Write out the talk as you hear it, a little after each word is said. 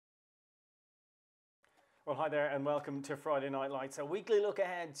Well, hi there and welcome to Friday Night Lights, a weekly look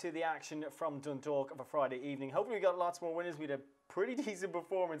ahead to the action from Dundalk of a Friday evening. Hopefully we got lots more winners. We had a pretty decent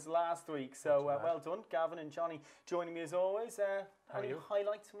performance last week, so well done. Gavin and Johnny joining me as always. Any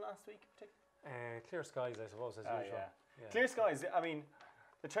highlights from last week in particular? Clear skies, I suppose, as usual. Yeah. Clear skies, I mean,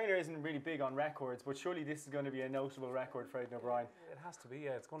 the trainer isn't really big on records, but surely this is going to be a notable record for Aidan O'Brien. It has to be,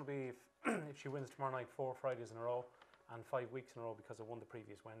 yeah. It's going to be, if she wins tomorrow night, 4 Fridays in a row and 5 weeks in a row because it won the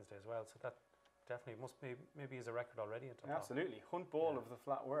previous Wednesday as well. So that definitely must be maybe is a record already. Absolutely. Hunt ball of the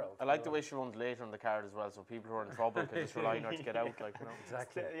flat world. I like the way she runs later on the card as well, so people who are in trouble can just rely on her to get out.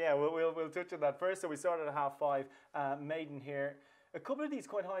 Exactly. Yeah, we'll touch on that first. So we started at 5:30. Maiden here. A couple of these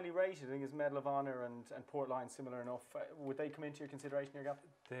quite highly rated. I think it's Medal of Honour and Port Line similar enough. Would they come into your consideration here, Gav?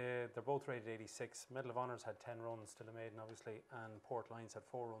 They're both rated 86. Medal of Honour's had 10 runs, still a maiden obviously, and Port Line's had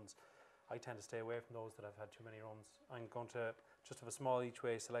 4 runs. I tend to stay away from those that have had too many runs. I'm going to just have a small each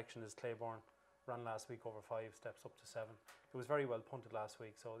way selection as Claiborne. Ran last week over 5, steps up to 7. It was very well punted last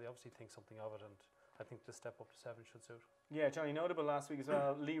week, so they obviously think something of it, and I think the step up to 7 should suit. Yeah, Johnny, notable last week as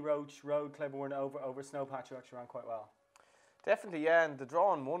well. Lee Roach rode Claiborne over Snowpatch, who actually ran quite well. Definitely, yeah, and the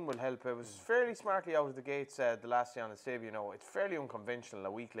draw on 1 will help. It was fairly smartly out of the gates the last day on its debut. You know, it's fairly unconventional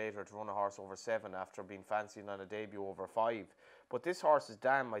a week later to run a horse over 7 after being fancied on a debut over 5. But this horse's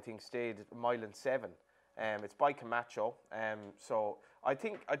dam, I think, stayed a mile and 7. It's by Camacho, so I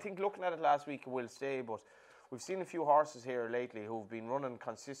think looking at it last week it will stay, but we've seen a few horses here lately who've been running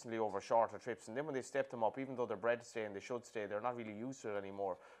consistently over shorter trips, and then when they step them up, even though they're bred to stay and they should stay, they're not really used to it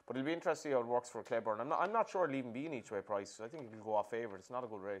anymore. But it'll be interesting to see how it works for Claiborne. I'm not sure it'll even be an each way price, so I think it'll go off favourite. It's not a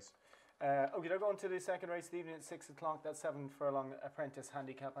good race. Okay, they're going to the second race of the evening at 6 o'clock. That's 7 furlong apprentice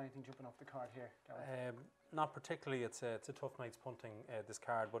handicap. Anything jumping off the card here, Gavin? Not particularly. It's a tough night's punting, this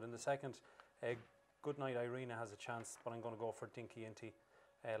card, but in the second, Good Night Irina has a chance, but I'm going to go for Dinky Inty.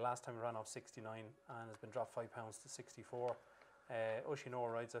 Last time it ran off 69 and has been dropped £5 to 64.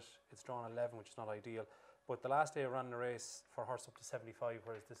 Ushinor rides it. It's drawn 11, which is not ideal. But the last day I ran the race for horse up to 75,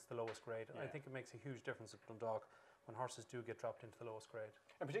 whereas this is the lowest grade. And I think it makes a huge difference at Dundalk when horses do get dropped into the lowest grade.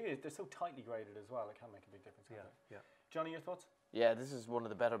 And particularly, they're so tightly graded as well. It can make a big difference. Yeah. Johnny, your thoughts? Yeah, this is one of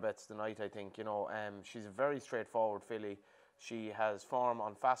the better bets tonight, I think. You know, she's a very straightforward filly. She has form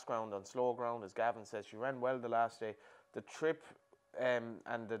on fast ground, on slow ground, as Gavin says. She ran well the last day. The trip and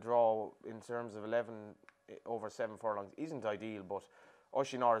the draw in terms of 11 over 7 furlongs isn't ideal, but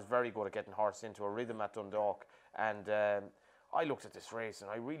Ushinor is very good at getting horse into a rhythm at Dundalk. And I looked at this race and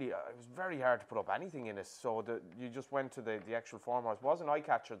it was very hard to put up anything in it. So you just went to the actual form horse. Was an eye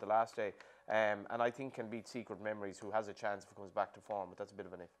catcher the last day, and I think can beat Secret Memories, who has a chance if it comes back to form, but that's a bit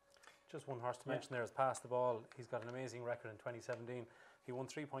of an if. Just one horse to mention there is Pass the Ball. He's got an amazing record in 2017. He won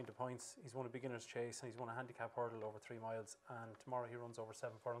 3 points. He's won a beginner's chase and he's won a handicap hurdle over 3 miles. And tomorrow he runs over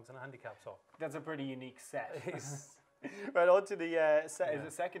 7 furlongs in a handicap. So that's a pretty unique set. Right, on to the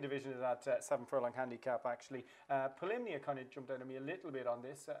second division of that 7 furlong handicap. Actually, Polymnia kind of jumped out at me a little bit on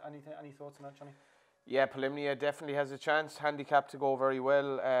this. Any thoughts on that, Johnny? Yeah, Polymnia definitely has a chance. Handicap to go very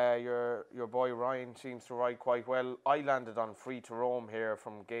well. Your boy Ryan seems to ride quite well. I landed on Free to Roam here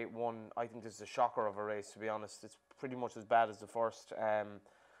from gate 1. I think this is a shocker of a race, to be honest. It's pretty much as bad as the first.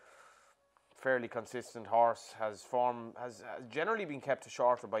 Fairly consistent horse. Has generally been kept to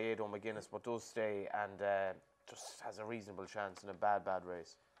shorter by Ado McGuinness, but does stay and just has a reasonable chance in a bad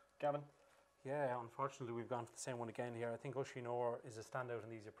race. Gavin? Yeah, unfortunately we've gone for the same one again here. I think Ushinor is a standout in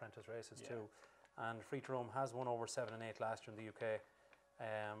these apprentice races too. And Free to Roam has won over 7 and 8 last year in the UK.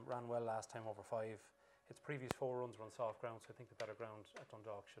 Ran well last time over 5. Its previous 4 runs were on soft ground, so I think the better ground at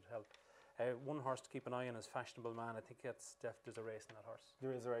Dundalk should help. One horse to keep an eye on is Fashionable Man. I think there's a race in that horse.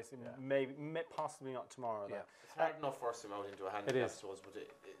 There is a race. Maybe, possibly not tomorrow. Yeah. It's hard enough for us to mount into a handicap, I suppose. But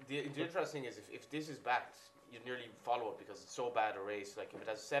the interesting is if this is backed, you nearly follow it because it's so bad a race. Like if it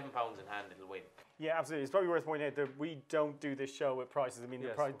has £7 in hand, it'll win. Yeah, absolutely. It's probably worth pointing out that we don't do this show with prices. I mean,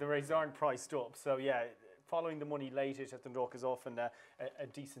 the races aren't priced up. So yeah, following the money late at Dundalk is often a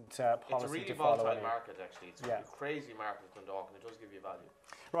decent policy to follow. It's a really volatile market, actually. It's a crazy market at Dundalk, and it does give you value.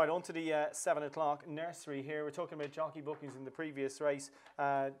 Right, on to the 7 o'clock nursery here. We're talking about jockey bookings in the previous race.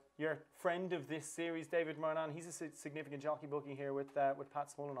 Your friend of this series, David Marnan, he's a significant jockey booking here with Pat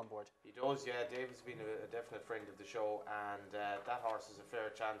Smullen on board. He does, yeah. David's been a definite friend of the show, and that horse has a fair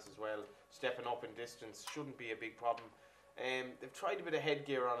chance as well. Stepping up in distance shouldn't be a big problem. They've tried a bit of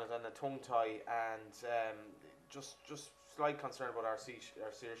headgear on it and a tongue tie, and just slight concern about our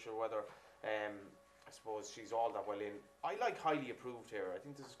Saoirse, whether I suppose she's all that well in. I like Highly Approved here. I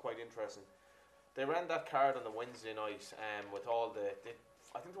think this is quite interesting. They ran that card on the Wednesday night with all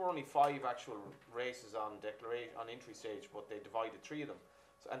I think there were only 5 actual races on entry stage, but they divided 3 of them.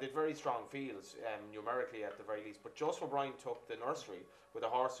 and they'd very strong fields, numerically at the very least. But Joseph O'Brien took the nursery with a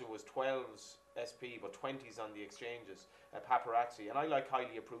horse who was 12s SP, but 20s on the exchanges, Paparazzi, and I like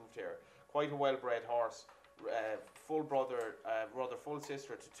Highly Approved here. Quite a well-bred horse, full brother, full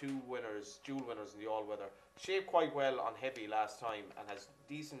sister to 2 winners, dual winners in the all-weather. Shaped quite well on heavy last time and has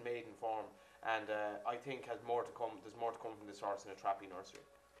decent maiden form, and I think has more to come. There's more to come from this horse in a trappy nursery.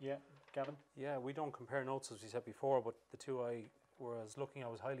 Yeah, Gavin? Yeah, we don't compare notes as we said before, but the two I was looking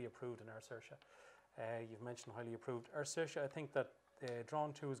at was Highly Approved and Ersarsha. You've mentioned Highly Approved. Ersarsha, I think that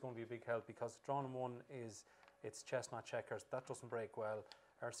drawn 2 is going to be a big help, because drawn 1 is it's chestnut checkers. That doesn't break well.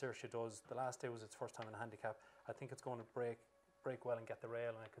 Ersarsha does. The last day was its first time in a handicap. I think it's going to break well and get the rail,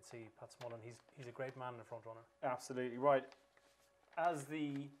 and I could see Pat Smullen. He's a great man in the front runner. Absolutely right. As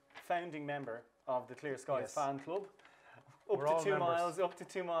the founding member of the Clear Skies fan club, up to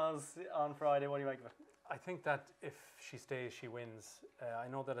 2 miles on Friday. What do you make of it? I think that if she stays, she wins. I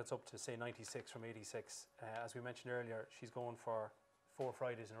know that it's up to say 96 from 86. As we mentioned earlier, she's going for 4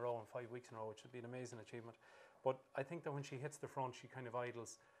 Fridays in a row and 5 weeks in a row, which would be an amazing achievement. But I think that when she hits the front, she kind of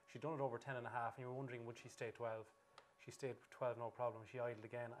idles. She'd done it over 10 and a half, and you were wondering, would she stay 12? She stayed 12, no problem. She idled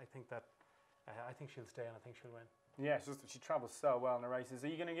again. I think she'll stay, and I think she'll win. Yeah, it's just that she travels so well in the races. Are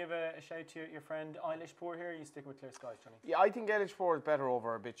you going to give a shout to your friend Eilish Poor here? Or are you sticking with Clear Skies, Johnny? Yeah, I think Eilish Poor is better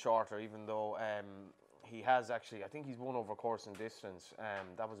over a bit shorter, even though he has actually, I think he's won over course and distance.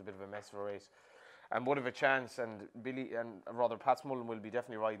 That was a bit of a mess of a race. And would have a chance, and Pat Smullen will be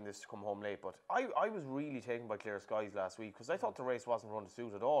definitely riding this to come home late. But I was really taken by Clear Skies last week, because I thought the race wasn't run to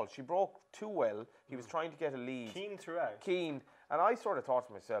suit at all. She broke too well. He was trying to get a lead. Keen throughout. Keen. And I sort of thought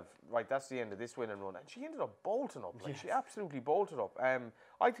to myself, right, that's the end of this winning run. And she ended up bolting up. Like, she absolutely bolted up.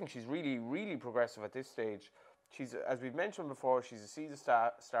 I think she's really, really progressive at this stage. She's, as we've mentioned before, she's a Season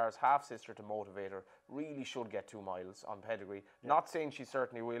Star's half-sister to Motivator. Really should get 2 miles on pedigree. Yeah. Not saying she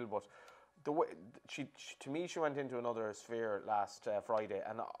certainly will, but the way to me, she went into another sphere last Friday,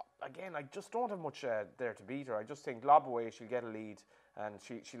 and again, I just don't have much there to beat her. I just think lob away, she'll get a lead, and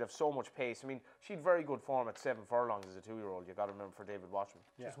she'll have so much pace. I mean, she had very good form at 7 furlongs as a 2-year-old. You've got to remember for David Watchman.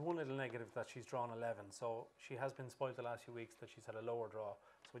 Yeah. Just one little negative, that she's drawn 11, so she has been spoiled the last few weeks that she's had a lower draw.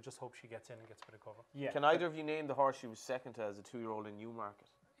 So I just hope she gets in and gets a bit of cover. Yeah. Can either of you name the horse she was second to as a 2-year-old in Newmarket?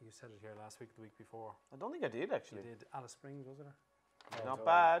 You said it here last week, the week before. I don't think I did, actually. You did. Alice Springs, was it? Not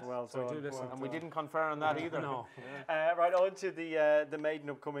bad. Well so do listen. And we didn't confer on that either. No. Right, on to the maiden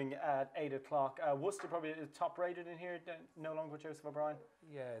upcoming at 8 o'clock. Worcester probably top rated in here, no longer with Joseph O'Brien.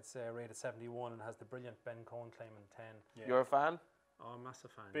 Yeah, it's rated 71 and has the brilliant Ben Cohen claim in 10. Yeah. You're a fan? Oh, I'm a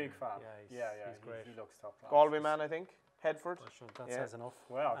massive fan. Big fan. Yeah, he's great. He looks top class. Galway man, I think. Headford. That says enough.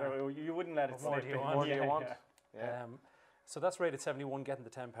 Well, you wouldn't let it slip. More do you want? Yeah. So that's rated 71, getting the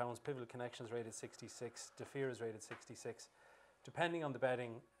 £10. Pivotal Connections rated 66. Defeer is rated 66. Depending on the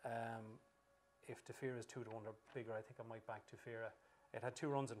betting, if Defeer is 2 to 1 or bigger, I think I might back Defeer. It had 2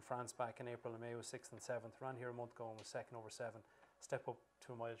 runs in France back in April and May, was 6th and 7th. Ran here a month ago and was 2nd over 7. Step up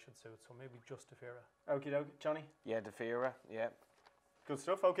 2 miles should suit, so maybe just Defeer. Okie dokie, Johnny? Yeah, Defeer, yeah. Good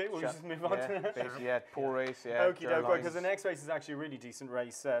stuff. Okay, we'll just move on to basically, poor race. Yeah, okie dokie, because the next race is actually a really decent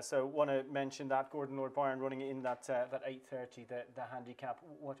race. So want to mention that Gordon Lord Byron running in that 8:30, the handicap.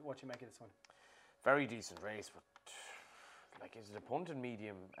 What do you make of this one? Very decent race, but like, is it a punted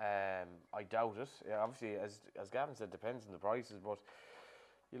medium? I doubt it. Yeah, obviously, as Gavin said, depends on the prices. But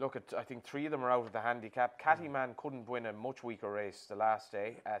you look at, I think 3 of them are out of the handicap. Cattyman couldn't win a much weaker race the last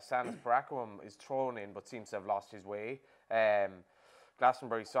day. Sans Paraquam is thrown in, but seems to have lost his way.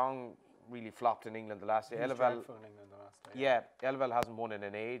 Glastonbury Song really flopped in England the last day. Eleval, yeah, Eleval hasn't won in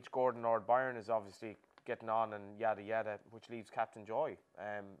an age. Gordon Lord Byron is obviously getting on, and yada yada, which leaves Captain Joy,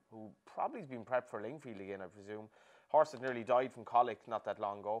 who probably has been prepped for Lingfield again, I presume. Horse that nearly died from colic not that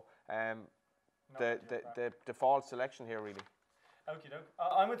long ago. The default selection here, really. Okie doke.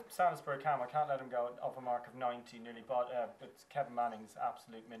 I'm with Salisbury Cam. I can't let him go off a mark of 90 nearly, but it's Kevin Manning's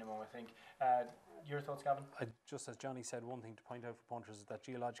absolute minimum, I think. Your thoughts, Gavin? Just as Johnny said, one thing to point out for punters is that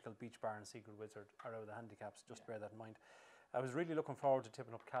Geological, Beach Bar and Secret Wizard are out of the handicaps. Just bear that in mind. I was really looking forward to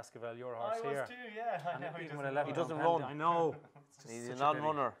tipping up Cascavel, your horse here. I was too, yeah. I know he doesn't run. I know. He's a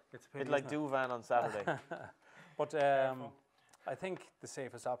non-runner. It's a bit like Duvan on Saturday. But I think the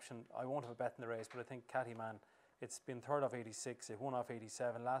safest option, I won't have a bet in the race, but I think Cattyman, it's been 3rd off 86, it won off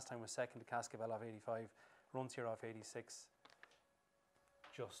 87, last time was 2nd to Cascavel off 85, runs here off 86.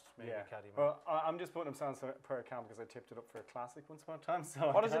 Just maybe Cattyman. Well, I'm just putting him Sans per Cam because I tipped it up for a classic once upon a time. So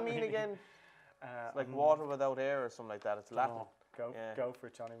what does it mean again? It's like water without air or something like that. It's Latin. Go for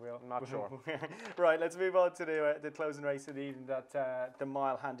it, Johnny. I'm not sure. Right, let's move on to the closing race of the evening, the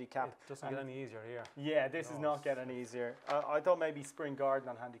mile handicap. It doesn't get any easier here. Yeah, this is not getting any easier. I thought maybe Spring Garden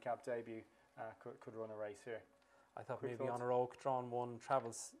on handicap debut could run a race here. I thought Quick maybe thoughts? Honor Oak, drawn 1,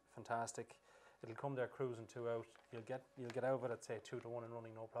 travels fantastic. It'll come there cruising 2 out. You'll get out of it at say 2 to 1 and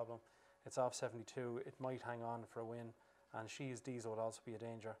running, no problem. It's off 72. It might hang on for a win, and She's Diesel would also be a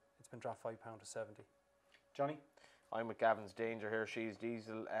danger. It's been dropped £5 to 70. Johnny? I'm with Gavin's Danger here. She's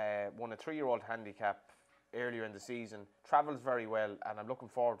Diesel won a 3-year-old handicap earlier in the season. Travels very well, and I'm looking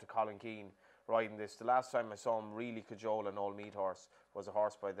forward to Colin Keane riding this. The last time I saw him really cajole an old meat horse was a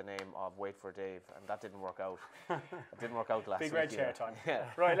horse by the name of Wait for Dave, and that didn't work out. It didn't work out last Big week. red chair time. Yeah.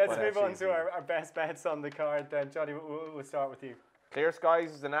 Right, let's But, move on She's to our best bets on the card then. Johnny, we'll start with you. Clear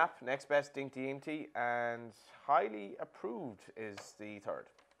Skies is the nap. Next best Dinky Inty, and Highly Approved is the third.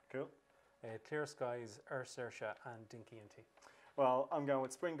 Cool. Clear Skies, Saoirse and Dinky Inty. Well, I'm going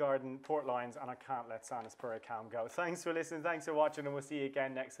with Spring Garden, Port Lions, and I can't let Santa's Pura Cam go. Thanks for listening, thanks for watching, and we'll see you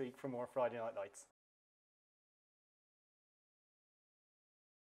again next week for more Friday Night Lights.